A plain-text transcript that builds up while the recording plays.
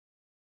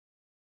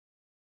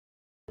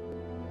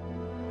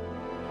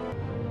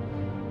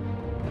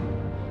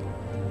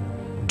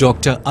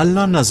Dr.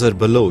 Nazar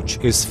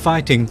Baloch is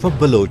fighting for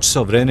Baloch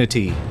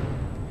sovereignty.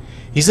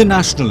 He's a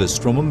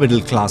nationalist from a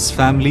middle-class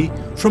family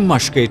from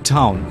Mashke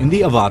town in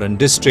the Awaran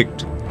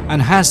district and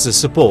has the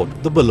support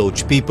of the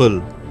Baloch people.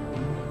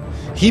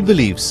 He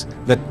believes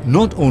that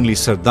not only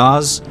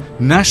Sardars,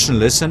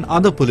 nationalists and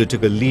other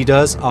political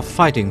leaders are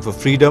fighting for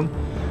freedom,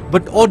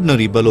 but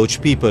ordinary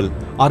Baloch people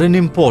are an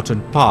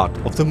important part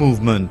of the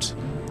movement.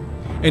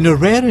 In a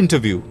rare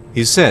interview,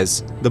 he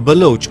says the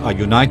Baloch are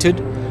united,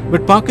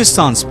 but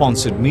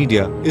Pakistan-sponsored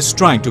media is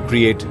trying to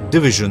create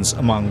divisions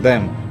among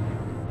them.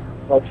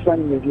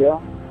 Pakistan media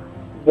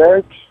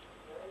that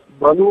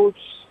Baloch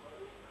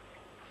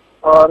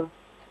are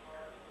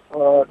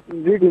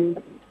leading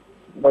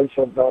by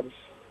Sardars.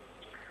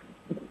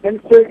 In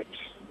fact,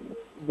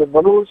 the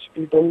Baloch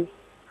people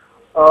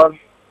are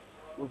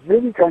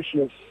very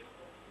conscious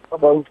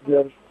about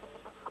their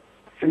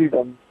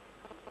freedom,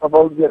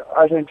 about their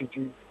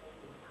identity,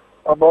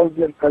 about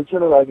their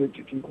cultural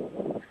identity,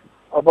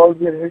 about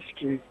their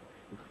history.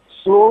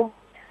 So,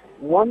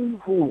 one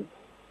who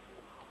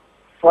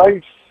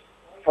fights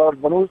for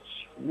Baloch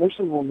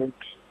national movement,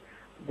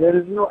 there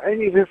is no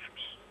any rift,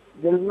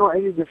 there is no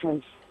any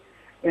difference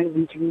in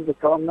between the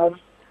commoner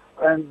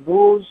and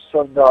those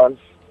Sardars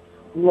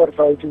who are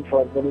fighting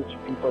for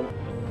Baloch people.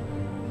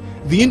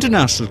 The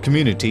international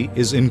community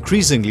is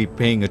increasingly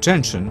paying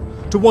attention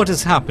to what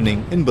is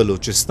happening in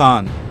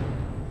Balochistan.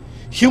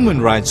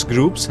 Human rights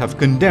groups have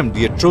condemned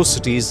the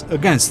atrocities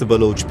against the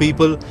Baloch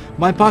people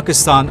by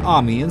Pakistan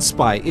army and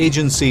spy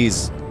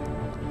agencies.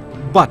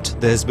 But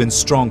there has been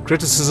strong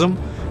criticism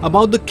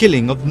about the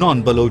killing of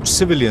non-Baloch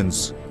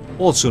civilians,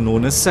 also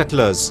known as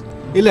settlers,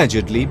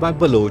 allegedly by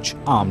Baloch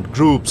armed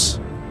groups.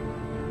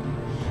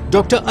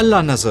 Dr.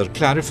 Nazar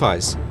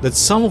clarifies that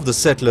some of the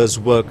settlers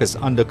work as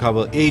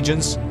undercover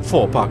agents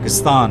for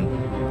Pakistan.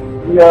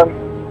 We are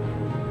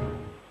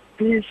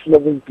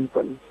peace-loving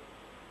people.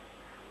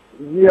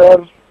 We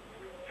are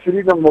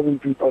freedom-loving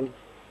people.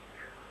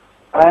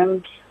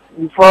 And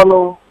we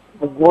follow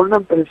the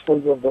golden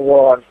principles of the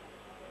war,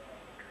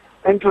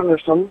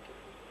 international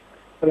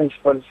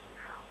principles.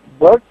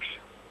 But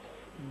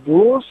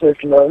those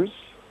settlers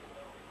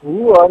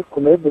who are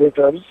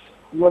collaborators,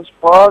 who are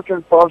part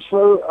and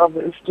parcel of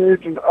the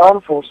state and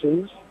armed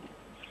forces,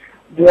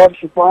 they are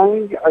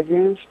spying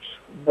against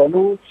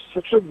Baloch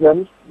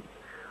citizens.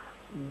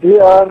 They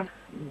are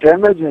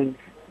damaging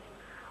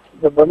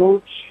the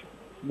Baloch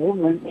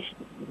movement.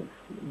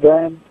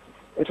 Then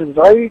it is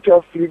right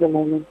of freedom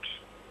movement,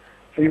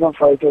 freedom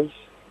fighters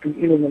to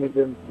eliminate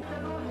them.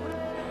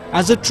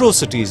 As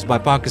atrocities by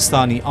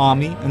Pakistani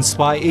army and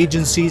spy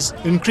agencies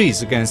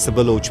increase against the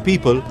Baloch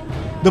people,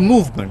 the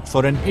movement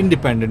for an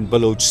independent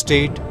Baloch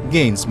state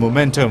gains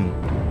momentum.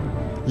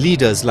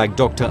 Leaders like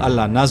Dr.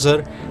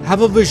 Nazar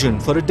have a vision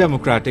for a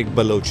democratic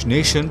Baloch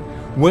nation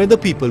where the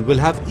people will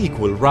have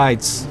equal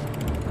rights.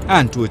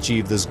 And to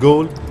achieve this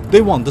goal,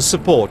 they want the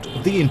support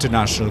of the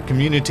international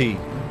community.